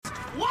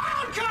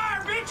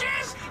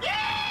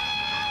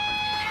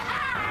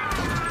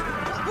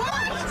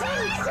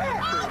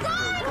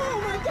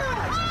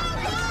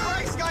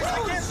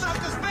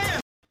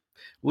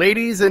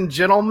Ladies and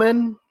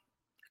gentlemen,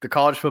 the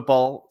college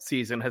football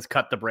season has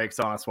cut the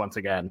brakes on us once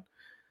again.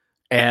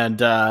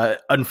 And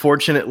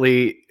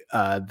unfortunately,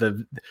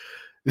 the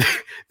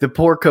the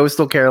poor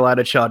Coastal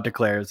Carolina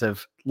Chanticleers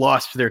have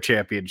lost their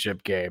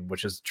championship game,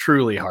 which is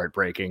truly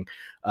heartbreaking.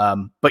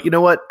 But you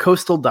know what?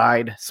 Coastal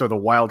died, so the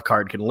wild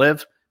card can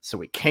live. So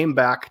we came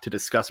back to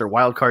discuss our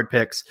wild card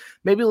picks,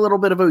 maybe a little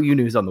bit of OU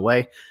news on the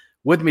way.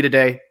 With me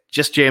today,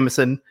 just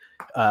Jameson,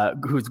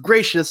 who's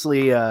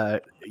graciously,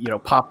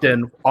 popped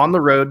in on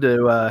the road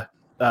to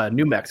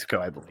New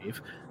Mexico, I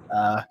believe.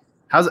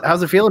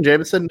 How's it feeling,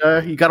 Jameson?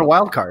 You got a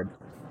wild card.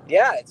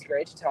 Yeah, it's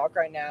great to talk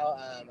right now.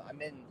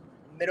 I'm in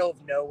middle of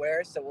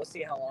nowhere, so we'll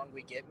see how long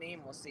we get me,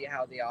 and we'll see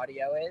how the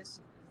audio is.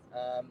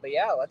 But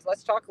yeah,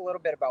 let's talk a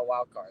little bit about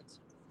wild cards.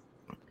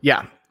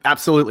 Yeah,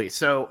 absolutely.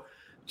 So,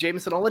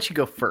 Jameson, I'll let you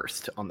go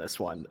first on this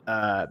one.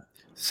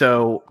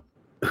 So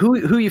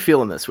who you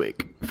feeling this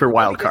week for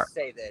wild card?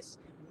 Let me just say this.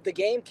 The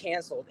game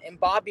canceled, and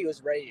Bobby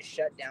was ready to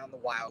shut down the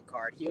wild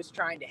card. He was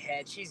trying to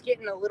hedge. He's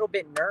getting a little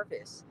bit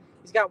nervous.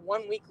 He's got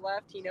 1 week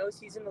left. He knows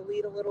he's in the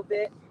lead a little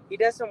bit. He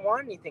doesn't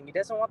want anything. He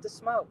doesn't want the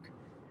smoke.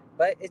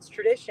 But it's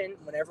tradition.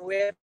 Whenever we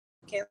have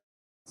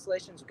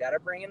cancellations, we got to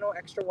bring in an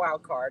extra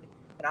wild card.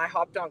 And I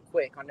hopped on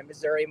quick on the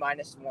Missouri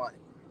 -1.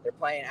 They're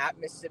playing at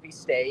Mississippi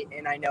State,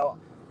 and I know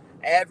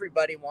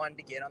everybody wanted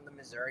to get on the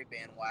Missouri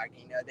bandwagon.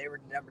 You know, they were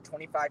the number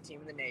 25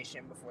 team in the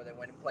nation before they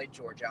went and played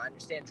Georgia. I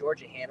understand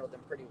Georgia handled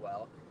them pretty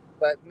well,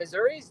 but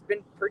Missouri's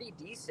been pretty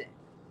decent,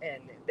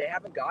 and they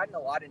haven't gotten a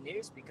lot of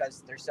news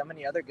because there's so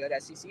many other good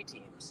SEC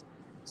teams.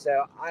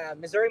 So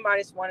Missouri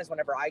 -1 is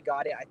whenever I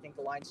got it. I think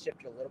the line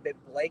shifted a little bit.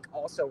 Blake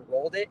also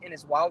rolled it in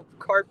his wild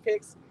card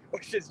picks,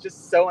 which is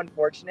just so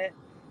unfortunate.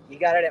 He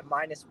got it at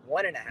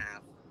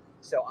 -1.5.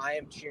 So I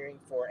am cheering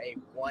for a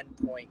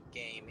 1-point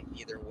game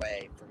either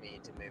way for me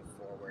to move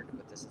forward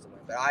with this as a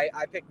win. But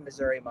I picked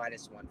Missouri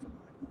 -1 for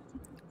mine.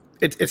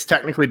 It's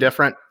technically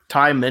different.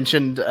 Ty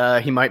mentioned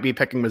he might be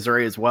picking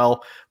Missouri as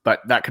well,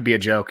 but that could be a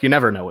joke. You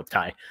never know with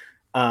Ty.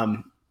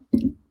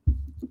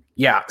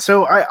 Yeah,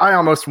 so I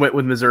almost went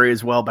with Missouri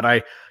as well,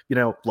 but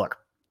look,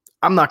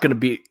 I'm not going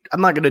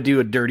to do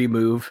a dirty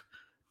move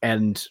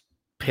and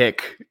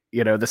pick,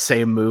 the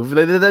same move.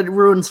 That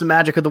ruins the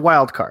magic of the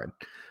wild card.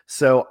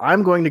 So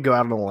I'm going to go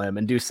out on a limb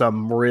and do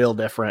something real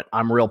different.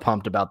 I'm real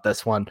pumped about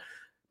this one.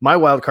 My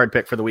wild card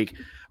pick for the week,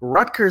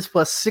 Rutgers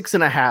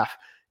 +6.5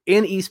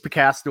 in East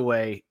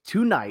Piscataway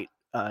tonight,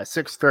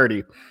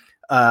 6:30.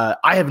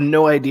 I have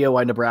no idea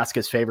why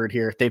Nebraska's favored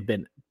here. They've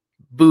been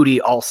booty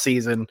all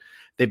season.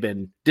 They've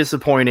been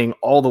disappointing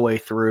all the way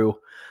through.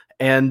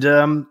 And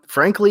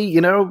frankly,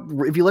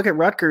 if you look at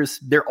Rutgers,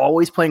 they're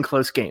always playing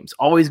close games,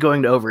 always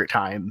going to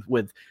overtime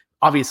with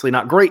obviously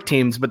not great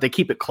teams, but they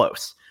keep it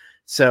close.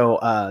 So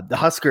the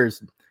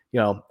Huskers,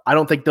 I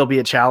don't think there'll be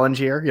a challenge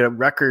here.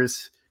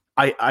 Rutgers,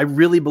 I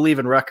really believe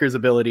in Rutgers'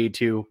 ability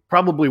to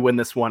probably win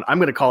this one. I'm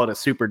going to call it a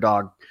super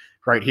dog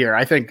right here.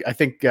 I think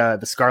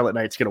the Scarlet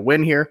Knight's going to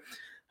win here.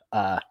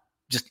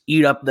 Just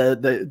eat up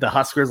the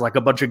Huskers like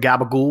a bunch of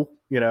gabagool,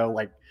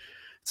 like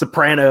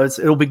Sopranos.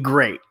 It'll be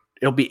great.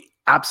 It'll be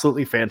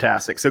absolutely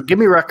fantastic. So give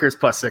me Rutgers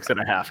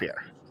 +6.5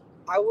 here.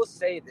 I will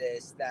say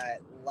this,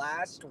 that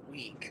last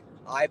week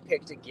I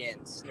picked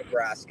against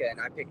Nebraska and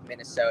I picked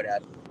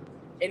Minnesota.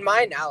 In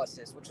my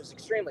analysis, which was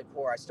extremely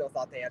poor, I still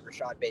thought they had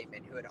Rashad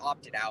Bateman, who had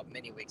opted out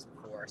many weeks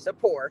before. So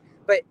poor.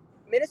 But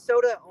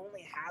Minnesota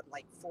only had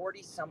like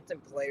 40-something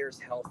players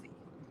healthy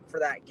for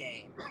that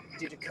game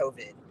due to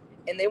COVID.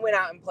 And they went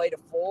out and played a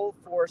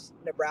full-force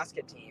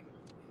Nebraska team.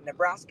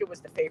 Nebraska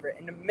was the favorite,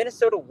 and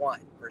Minnesota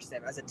won versus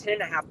them as a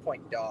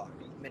 10.5-point dog.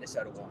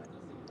 Minnesota won.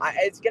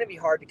 It's going to be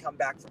hard to come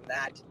back from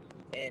that.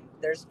 And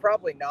there's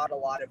probably not a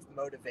lot of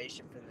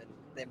motivation for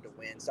them to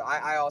win. So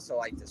I also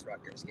like this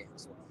Rutgers game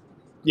as well.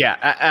 Yeah,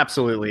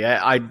 absolutely.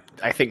 I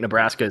think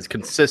Nebraska is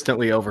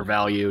consistently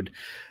overvalued.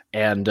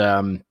 And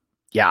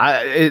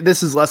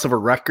this is less of a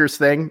Rutgers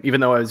thing,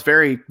 even though I was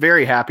very,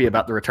 very happy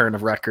about the return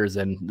of Rutgers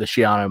and the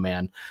Schiano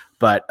man.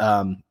 But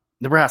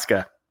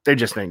Nebraska, they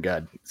just ain't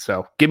good.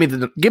 So give me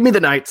the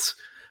Knights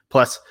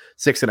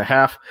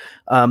 +6.5.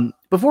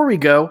 Before we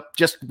go,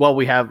 just while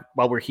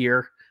we're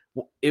here,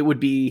 it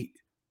would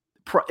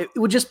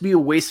just be a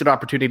wasted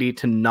opportunity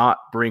to not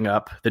bring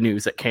up the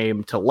news that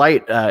came to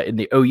light in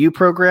the OU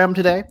program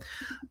today.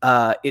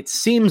 It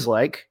seems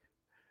like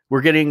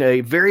we're getting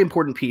a very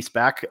important piece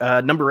back.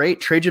 Number 8,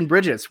 Trejan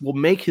Bridges will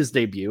make his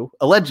debut,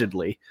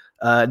 allegedly,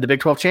 in the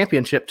Big 12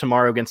 championship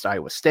tomorrow against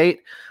Iowa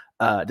State.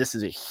 This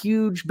is a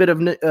huge bit of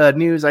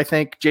news, I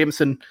think.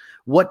 Jameson,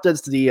 what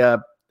does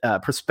the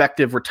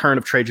prospective return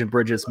of Trejan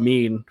Bridges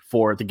mean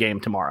for the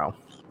game tomorrow?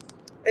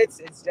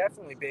 It's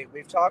definitely big.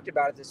 We've talked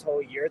about it this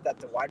whole year that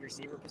the wide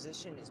receiver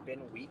position has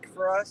been weak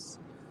for us.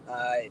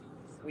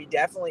 We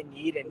definitely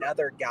need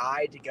another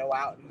guy to go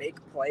out and make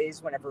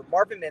plays whenever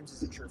Marvin Mims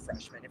is a true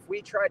freshman. If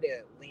we try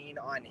to lean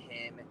on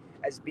him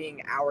as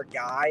being our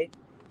guy,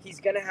 he's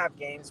going to have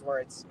games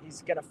where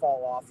he's going to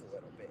fall off a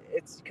little bit.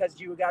 It's because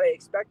you got to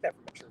expect that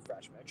from a true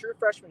freshman. A true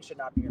freshman should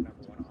not be your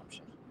number one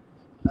option.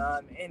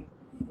 And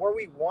where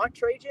we want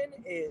Trejan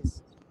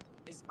is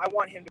is I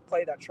want him to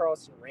play that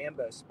Charleston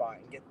Rambo spot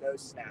and get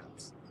those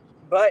snaps.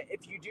 But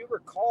if you do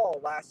recall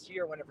last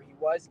year, whenever he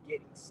was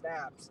getting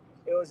snaps,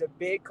 it was a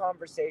big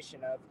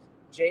conversation of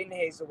Jaden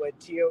Hazelwood,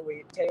 Teo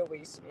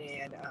Weiss,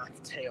 and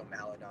Teo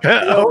Maladon.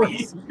 Theo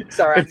Weiss.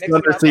 Sorry, I'm mixing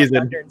up my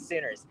Thunder and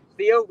Sooners.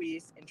 Theo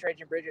Weiss and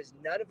Trejan Bridges,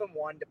 none of them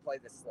wanted to play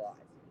the slot.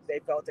 They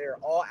felt they were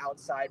all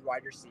outside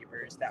wide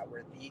receivers that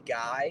were the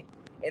guy.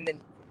 And then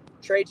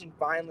Trejan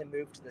finally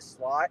moved to the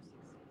slot.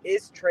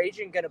 Is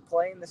Trejan going to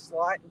play in the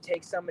slot and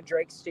take some of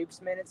Drake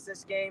Stoops' minutes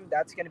this game?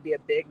 That's going to be a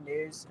big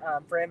news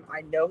for him.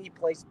 I know he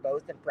plays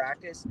both in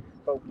practice,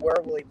 but where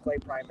will he play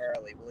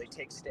primarily? Will he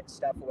take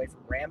stuff away from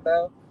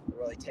Rambo, or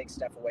will he take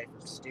stuff away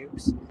from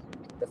Stoops?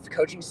 The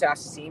coaching staff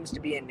seems to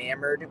be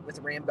enamored with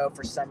Rambo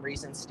for some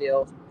reason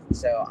still,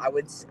 so I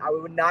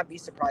would not be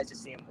surprised to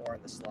see him more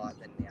in the slot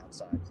than the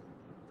outside.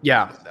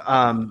 Yeah,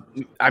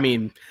 I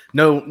mean,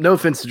 no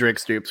offense to Drake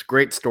Stoops,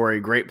 great story,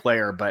 great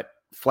player, but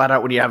flat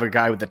out when you have a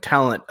guy with the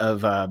talent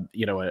of a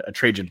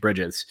Trejan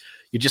Bridges,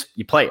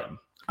 you play him.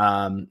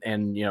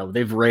 And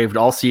they've raved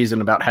all season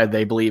about how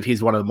they believe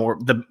he's one of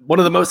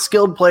the most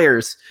skilled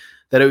players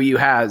that OU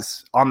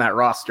has on that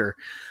roster.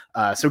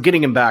 So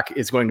getting him back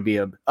is going to be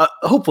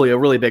hopefully a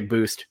really big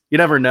boost. You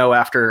never know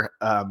after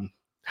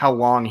how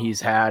long he's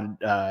had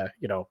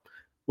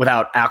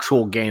without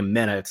actual game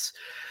minutes,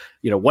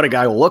 what a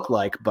guy will look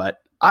like. But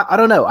I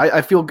don't know.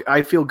 I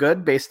feel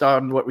good based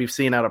on what we've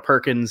seen out of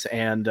Perkins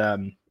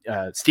and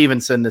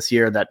Stevenson this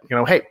year that,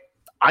 hey,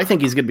 I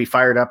think he's going to be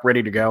fired up,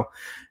 ready to go.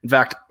 In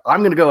fact, I'm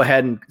going to go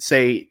ahead and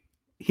say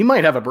he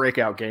might have a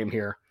breakout game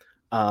here,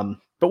 but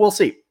we'll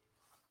see.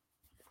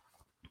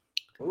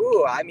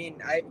 Ooh, I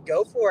mean, I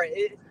go for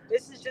it.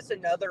 This is just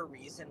another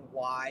reason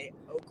why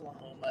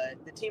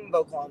the team of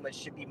Oklahoma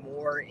should be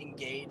more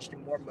engaged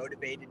and more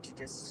motivated to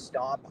just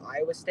stomp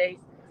Iowa State.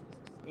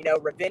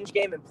 Revenge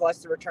game and plus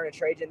the return of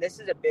Trejan. This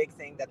is a big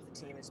thing that the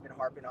team has been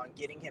harping on,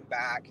 getting him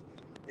back.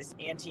 This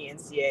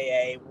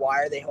anti-NCAA, why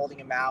are they holding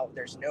him out?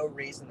 There's no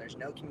reason. There's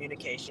no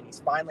communication. He's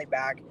finally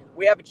back.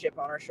 We have a chip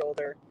on our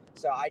shoulder,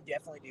 so I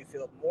definitely do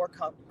feel more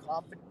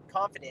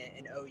confident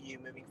in OU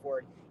moving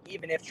forward.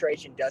 Even if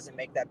Trejan doesn't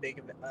make that big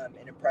of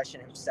an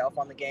impression himself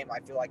on the game, I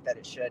feel like that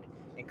it should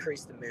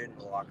increase the mood in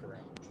the locker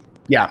room.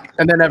 Yeah,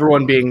 and then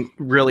everyone being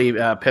really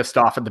pissed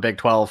off at the Big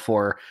 12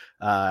 for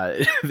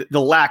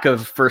the lack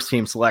of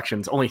first-team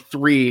selections. Only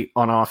 3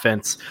 on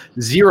offense,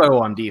 0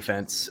 on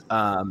defense.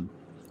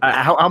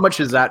 How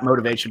much is that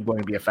motivation going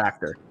to be a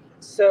factor?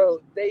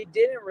 So they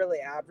didn't really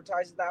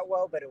advertise it that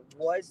well, but it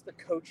was the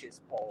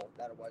coaches poll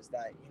that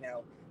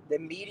the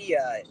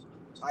media,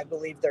 I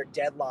believe their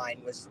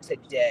deadline was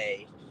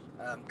today,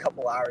 a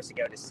couple hours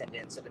ago to send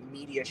in. So the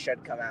media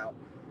should come out.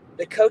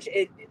 The coach,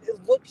 it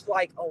looked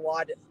like a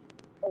lot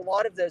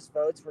of those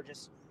votes were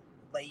just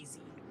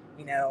lazy.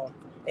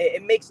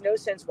 It makes no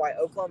sense why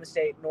Oklahoma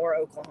State nor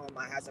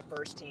Oklahoma has a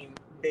first-team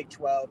Big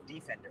 12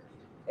 defender.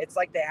 It's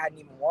like they hadn't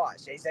even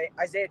watched.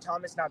 Isaiah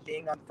Thomas not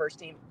being on the first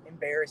team,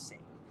 embarrassing.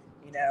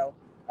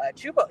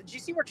 Chuba, did you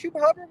see where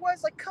Chuba Hubbard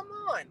was? Like, come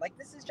on. Like,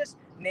 this is just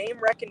name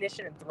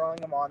recognition and throwing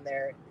him on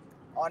there.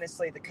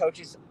 Honestly, the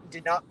coaches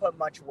did not put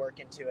much work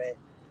into it.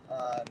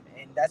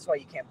 And that's why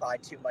you can't buy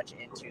too much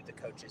into the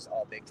coaches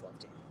all Big 12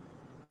 team.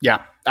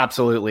 Yeah,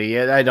 absolutely.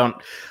 I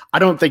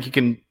don't think you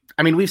can.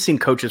 I mean, we've seen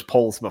coaches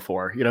polls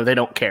before. They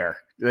don't care.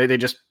 They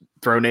just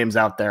throw names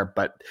out there.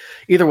 But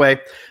either way,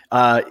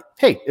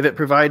 hey, if it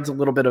provides a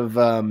little bit of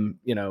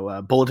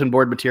bulletin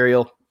board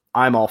material,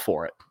 I'm all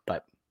for it.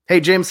 But hey,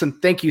 Jameson,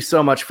 thank you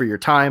so much for your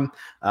time.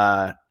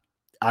 I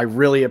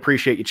really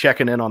appreciate you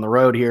checking in on the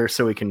road here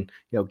so we can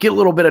get a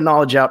little bit of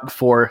knowledge out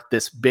before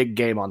this big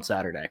game on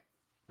Saturday.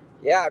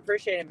 Yeah, I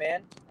appreciate it,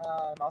 man.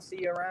 I'll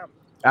see you around.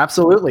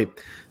 Absolutely.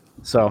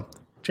 So,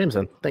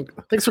 Jameson,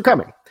 thanks for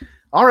coming.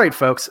 All right,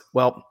 folks.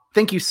 Well,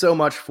 thank you so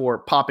much for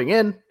popping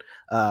in.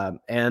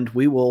 And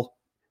we will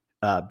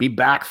be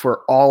back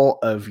for all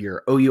of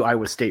your OU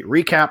Iowa State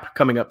recap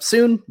coming up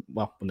soon.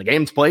 Well, when the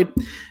game's played,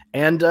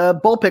 and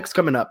bowl picks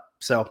coming up.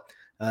 So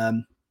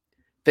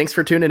thanks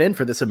for tuning in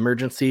for this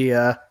emergency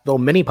little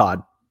mini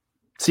pod.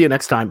 See you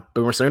next time.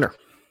 Boomer Sooner.